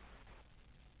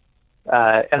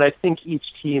 And I think each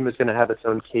team is going to have its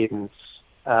own cadence.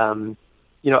 I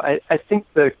think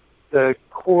the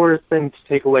core thing to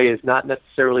take away is not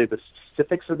necessarily the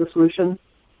specifics of the solution,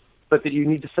 but that you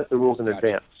need to set the rules in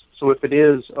advance. So if it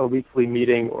is a weekly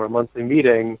meeting or a monthly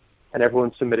meeting and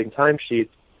everyone's submitting timesheets,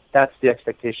 that's the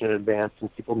expectation in advance,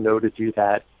 and people know to do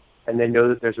that, and they know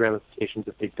that there's ramifications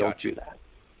if they don't do that.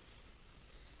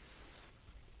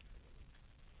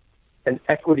 And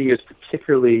equity is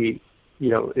particularly,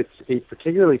 it's a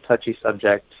particularly touchy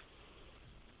subject.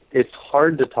 It's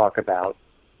hard to talk about,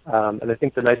 and I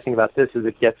think the nice thing about this is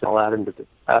it gets it all out onto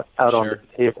the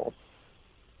table,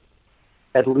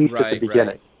 at least at the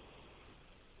beginning.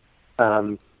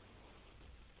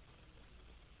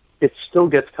 it still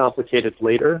gets complicated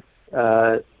later.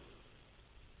 And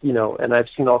I've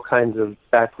seen all kinds of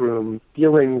backroom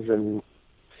dealings, and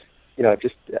I've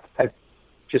just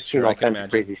seen all kinds of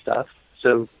crazy stuff.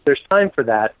 So there's time for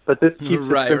that, but this keeps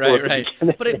right.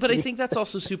 But I think that's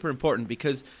also super important,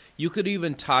 because you could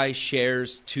even tie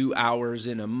shares to hours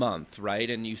in a month, right?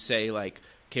 And you say like,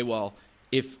 okay, well,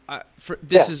 if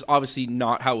this is obviously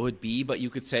not how it would be, but you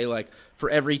could say like, for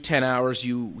every 10 hours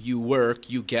you work,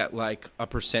 you get like a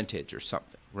percentage or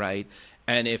something, right?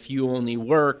 And if you only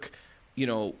work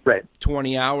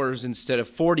 20 hours instead of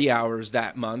 40 hours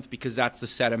that month, because that's the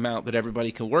set amount that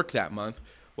everybody can work that month,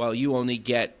 well, you only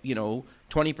get 20%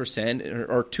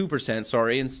 or 2%,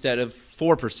 sorry, instead of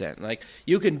 4%. Like,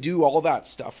 you can do all that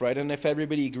stuff, right? And if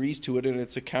everybody agrees to it and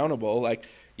it's accountable, like,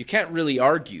 you can't really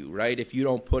argue, right, if you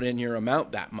don't put in your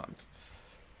amount that month.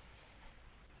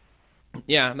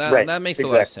 Yeah, that makes a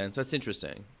lot of sense. That's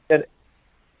interesting. And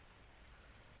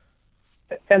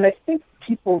I think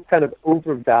people kind of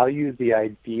overvalue the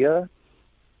idea.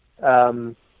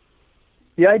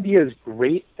 The idea is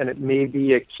great, and it may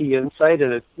be a key insight,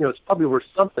 and it's probably worth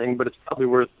something, but it's probably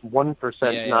worth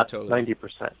 1%, not totally.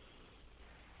 90%.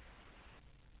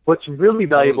 What's really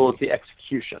valuable is the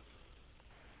execution.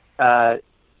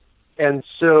 And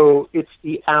so it's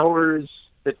the hours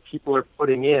that people are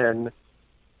putting in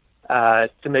to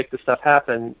make the stuff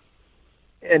happen.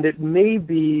 And it may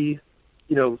be,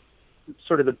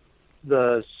 sort of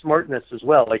the smartness as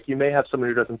well. Like, you may have someone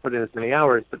who doesn't put in as many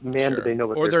hours, but man, do they know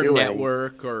what they're doing. Or their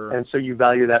network, and so you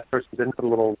value that person's input a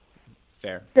little.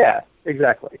 Fair. Yeah,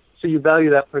 exactly. So you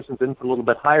value that person's input a little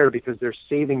bit higher because they're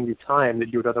saving you time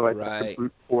that you would otherwise have to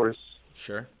brute force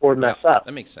or mess up.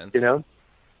 That makes sense.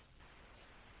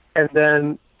 And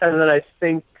then I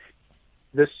think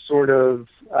this sort of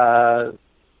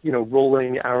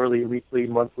rolling hourly, weekly,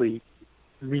 monthly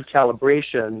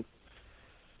recalibration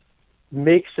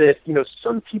makes it,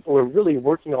 some people are really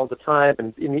working all the time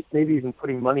and maybe even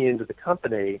putting money into the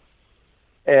company.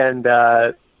 And,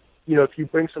 if you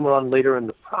bring someone on later in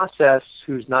the process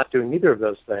who's not doing either of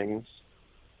those things,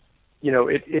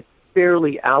 it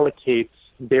fairly allocates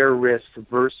their risk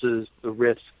versus the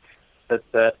risk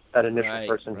that initial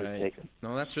person has taken.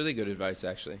 No, that's really good advice,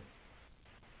 actually.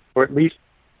 Or at least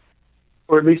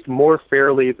more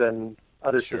fairly than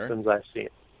other systems I've seen.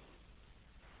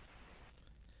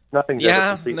 Nothing's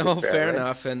ever completely fair, fair right?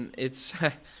 enough. And it's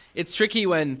tricky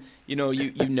when you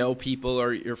know people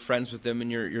or you're friends with them and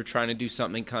you're trying to do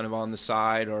something kind of on the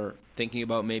side or thinking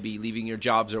about maybe leaving your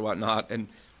jobs or whatnot, and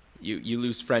you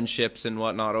lose friendships and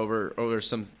whatnot over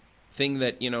some thing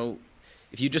that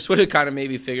if you just would have kind of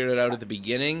maybe figured it out at the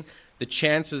beginning, the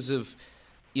chances of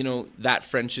that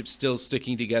friendship still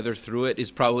sticking together through it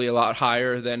is probably a lot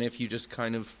higher than if you just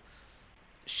kind of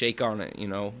shake on it.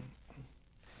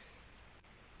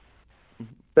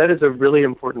 That is a really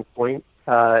important point,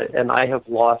 and I have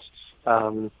lost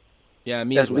me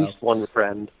at least one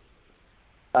friend.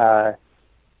 And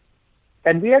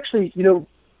we actually,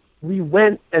 we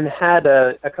went and had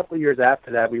a couple of years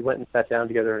after that, we went and sat down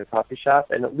together in a coffee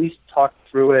shop and at least talked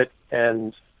through it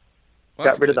and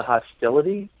got rid of the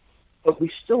hostility, but we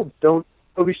still don't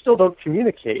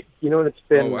communicate, and it's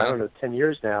been, I don't know, 10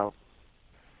 years now,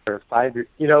 or 5 years,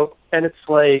 and it's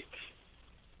like,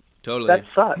 totally, that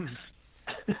sucks.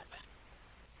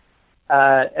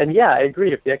 And I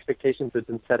agree. If the expectations had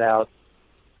been set out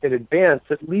in advance,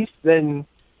 at least then,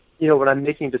 when I'm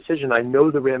making a decision, I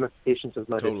know the ramifications of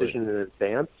my decision in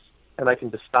advance, and I can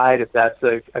decide if that's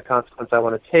a consequence I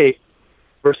want to take,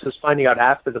 versus finding out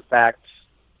after the fact.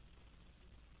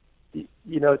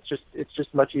 It's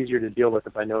just much easier to deal with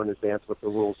if I know in advance what the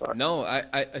rules are. No,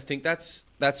 I think that's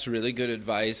really good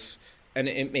advice, and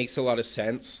it makes a lot of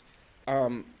sense.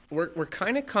 We're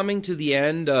kind of coming to the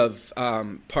end of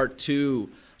part 2.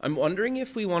 I'm wondering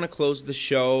if we want to close the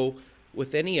show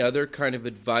with any other kind of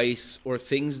advice or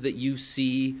things that you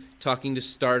see talking to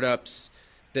startups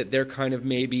that they're kind of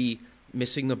maybe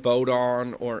missing the boat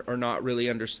on or not really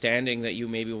understanding that you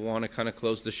maybe want to kind of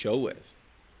close the show with.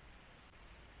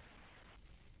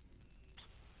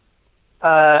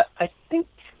 I think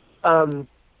one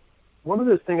of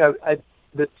the things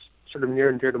that's sort of near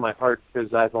and dear to my heart,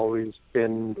 because I've always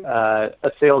been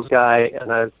a sales guy,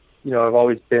 and I've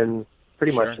always been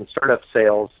pretty much in startup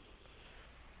sales.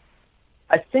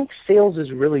 I think sales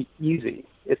is really easy.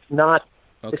 It's not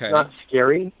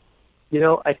scary.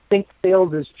 I think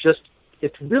sales is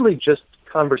it's really just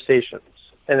conversations,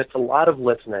 and it's a lot of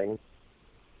listening,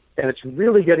 and it's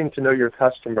really getting to know your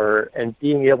customer and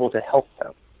being able to help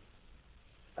them.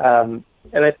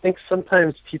 And I think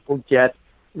sometimes people get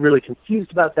really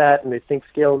confused about that, and they think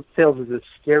sales is this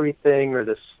scary thing or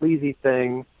this sleazy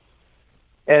thing.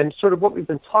 And sort of what we've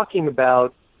been talking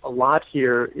about a lot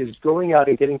here is going out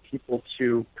and getting people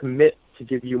to commit to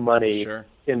give you money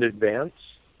in advance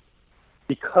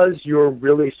because you're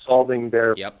really solving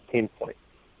their pain point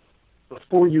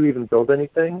before you even build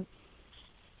anything.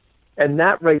 And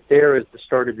that right there is the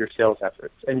start of your sales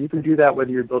efforts. And you can do that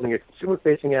whether you're building a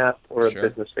consumer-facing app or a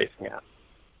business-facing app.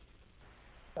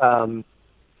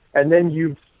 And then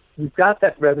you've got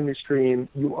that revenue stream.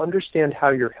 You understand how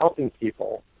you're helping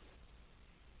people.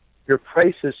 Your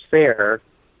price is fair.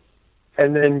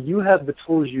 And then you have the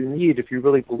tools you need, if you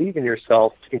really believe in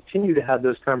yourself, to continue to have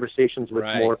those conversations with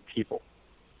more people.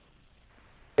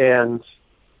 And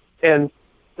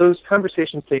those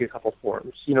conversations take a couple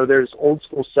forms. You know, there's old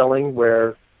school selling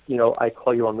where, you know, I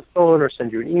call you on the phone or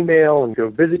send you an email and go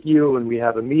visit you and we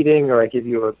have a meeting, or I give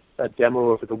you a demo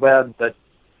over the web that,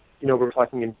 you know, we're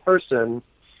talking in person.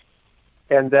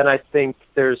 And then I think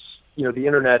there's, you know, the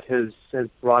internet has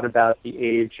brought about the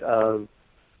age of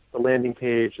the landing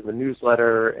page and the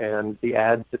newsletter and the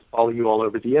ads that follow you all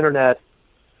over the internet,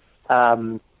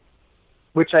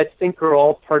 which I think are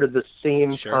all part of the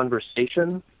same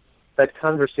conversation. That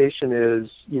conversation is,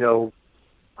 you know,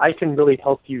 I can really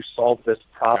help you solve this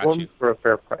problem for a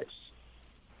fair price.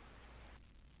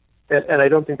 And I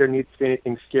don't think there needs to be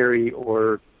anything scary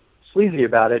or sleazy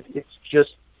about it. It's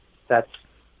just that's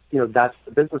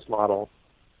the business model,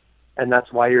 and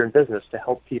that's why you're in business, to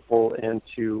help people and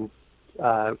to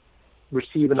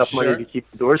receive enough money to keep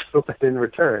the doors open in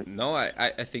return. No,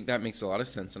 I think that makes a lot of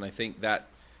sense, and I think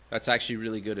that's actually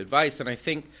really good advice. And I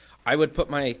think I would put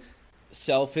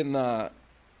myself in the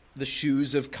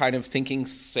shoes of kind of thinking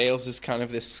sales is kind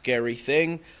of this scary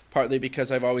thing, partly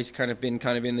because I've always kind of been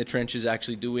in the trenches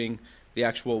actually doing the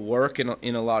actual work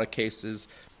in a lot of cases.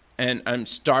 And I'm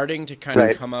starting to kind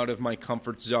of come out of my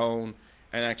comfort zone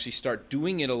and actually start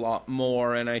doing it a lot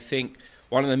more. And I think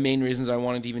one of the main reasons I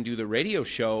wanted to even do the radio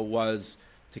show was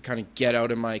to kind of get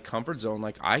out of my comfort zone.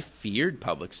 Like, I feared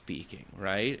public speaking,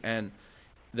 right? And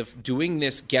doing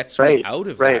this gets me out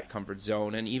of that comfort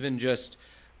zone. And even just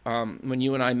when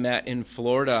you and I met in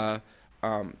Florida,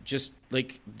 just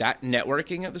like that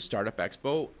networking at the Startup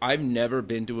Expo, I've never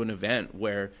been to an event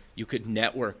where you could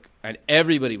network and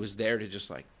everybody was there to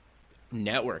just like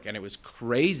network, and it was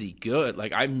crazy good.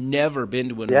 Like, I've never been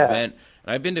to an event,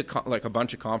 and I've been to like a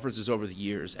bunch of conferences over the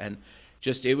years, and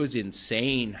just it was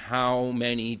insane how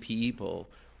many people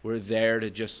were there to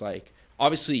just like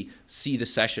obviously see the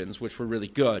sessions, which were really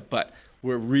good, but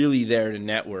we're really there to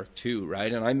network too,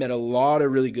 right? And I met a lot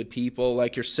of really good people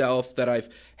like yourself that I've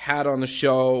had on the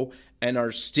show and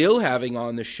are still having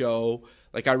on the show.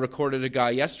 Like, I recorded a guy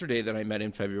yesterday that I met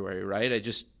in February, right?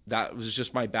 That was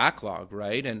just my backlog,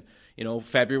 right? And, you know,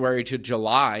 February to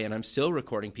July, and I'm still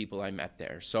recording people I met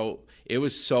there. So it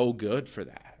was so good for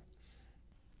that.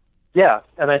 Yeah,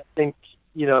 and I think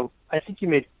you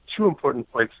made two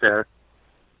important points there.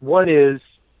 One is,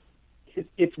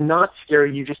 it's not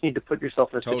scary. You just need to put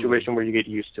yourself in a situation where you get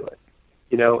used to it.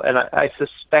 You know, and I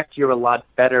suspect you're a lot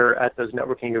better at those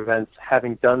networking events,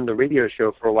 having done the radio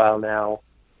show for a while now,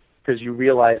 because you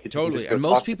realize that totally. And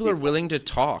most people are willing to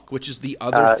talk, which is the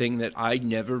other thing that I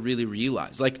never really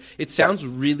realized. Like, it sounds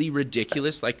really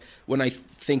ridiculous, like when I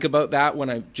think about that, when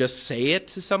I just say it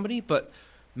to somebody, but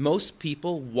most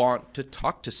people want to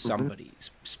talk to somebody,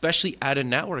 especially at a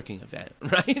networking event,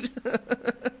 right?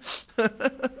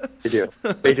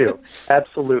 They do.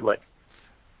 Absolutely.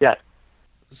 Yes.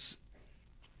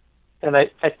 And I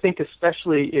think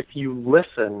especially if you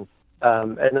listen,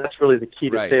 and that's really the key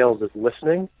to sales, is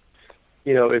listening.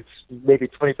 You know, it's maybe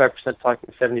 25%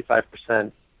 talking,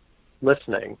 75%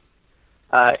 listening,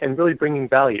 and really bringing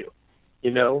value,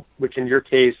 you know, which in your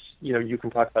case, you know, you can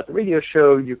talk about the radio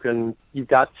show, you've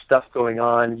got stuff going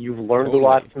on, you've learned a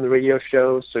lot from the radio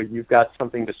show, so you've got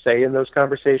something to say in those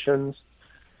conversations.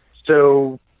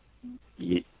 So,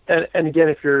 and again,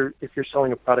 if you're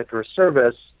selling a product or a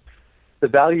service, the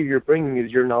value you're bringing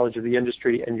is your knowledge of the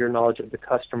industry and your knowledge of the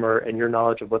customer and your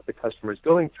knowledge of what the customer is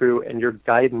going through and your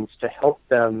guidance to help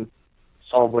them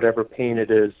solve whatever pain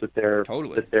it is that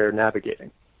they're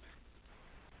navigating.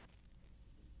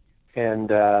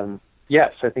 And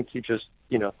yes, I think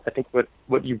I think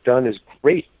what you've done is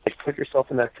great. Like, put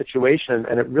yourself in that situation,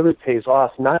 and it really pays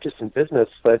off, not just in business,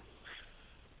 but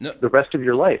the rest of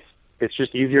your life. It's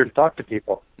just easier to talk to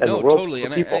people. And no, totally.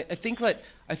 And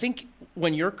I think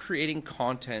when you're creating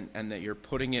content and that you're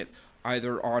putting it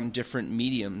either on different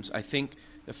mediums, I think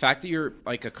the fact that you're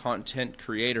like a content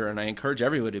creator, and I encourage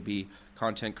everyone to be a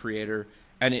content creator,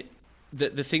 and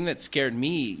the thing that scared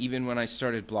me, even when I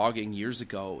started blogging years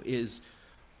ago, is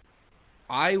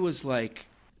I was like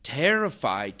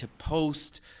terrified to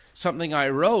post something I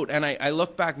wrote. And I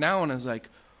look back now and I was like,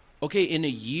 okay, in a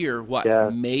year,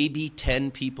 maybe 10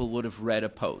 people would have read a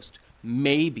post.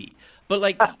 Maybe. But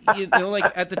like,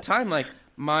 like at the time, like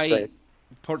my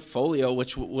portfolio,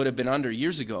 which would have been under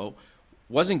years ago,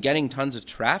 wasn't getting tons of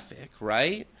traffic,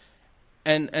 right?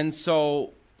 And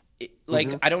so,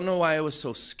 I don't know why I was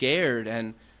so scared.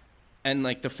 And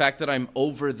like the fact that I'm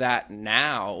over that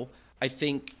now, I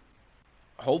think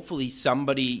hopefully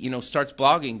somebody, starts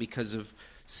blogging because of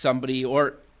somebody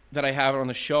or that I have on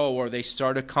the show, or they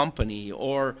start a company,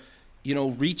 or,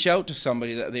 reach out to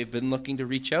somebody that they've been looking to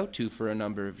reach out to for a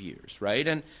number of years, right?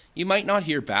 And you might not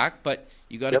hear back, but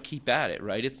you got to keep at it,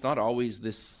 right? It's not always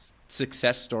this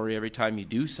success story every time you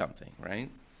do something, right?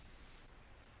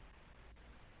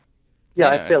 Yeah,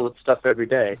 I fail at stuff every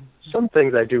day. Some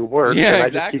things I do work. Yeah, and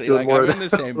exactly. I just keep doing more I'm in the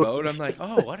same boat. I'm like,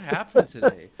 oh, what happened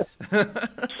today?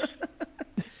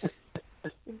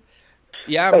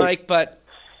 Yeah, Mike, but...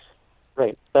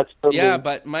 Right, that's totally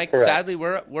but Mike, correct. Sadly,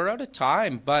 we're out of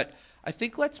time, but I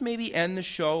think let's maybe end the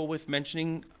show with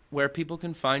mentioning where people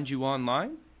can find you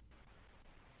online.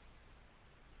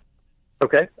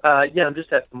 Okay. I'm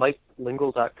just at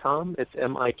MikeLingle.com. It's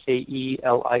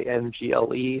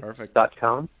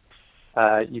MikeLingle.com.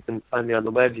 You can find me on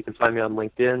the web. You can find me on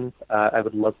LinkedIn. I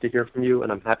would love to hear from you, and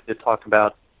I'm happy to talk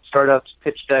about startups,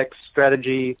 pitch decks,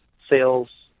 strategy, sales,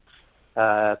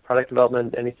 product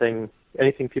development, anything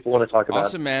people want to talk about.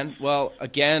 Awesome, man. Well,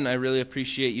 again, I really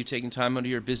appreciate you taking time out of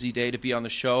your busy day to be on the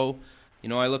show.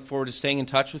 I look forward to staying in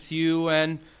touch with you,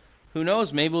 and who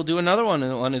knows, maybe we'll do another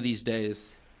one of these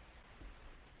days.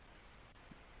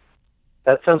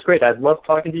 That sounds great. I'd love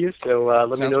talking to you, so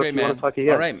let me know great, if you man. want to talk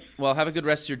again. All right. Well, have a good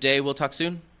rest of your day. We'll talk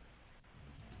soon.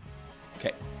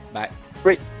 Okay. Bye.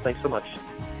 Great. Thanks so much.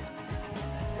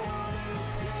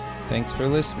 Thanks for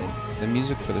listening. The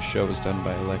music for the show is done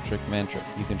by Electric Mantra.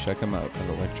 You can check them out at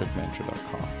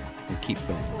electricmantra.com and keep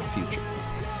building the future.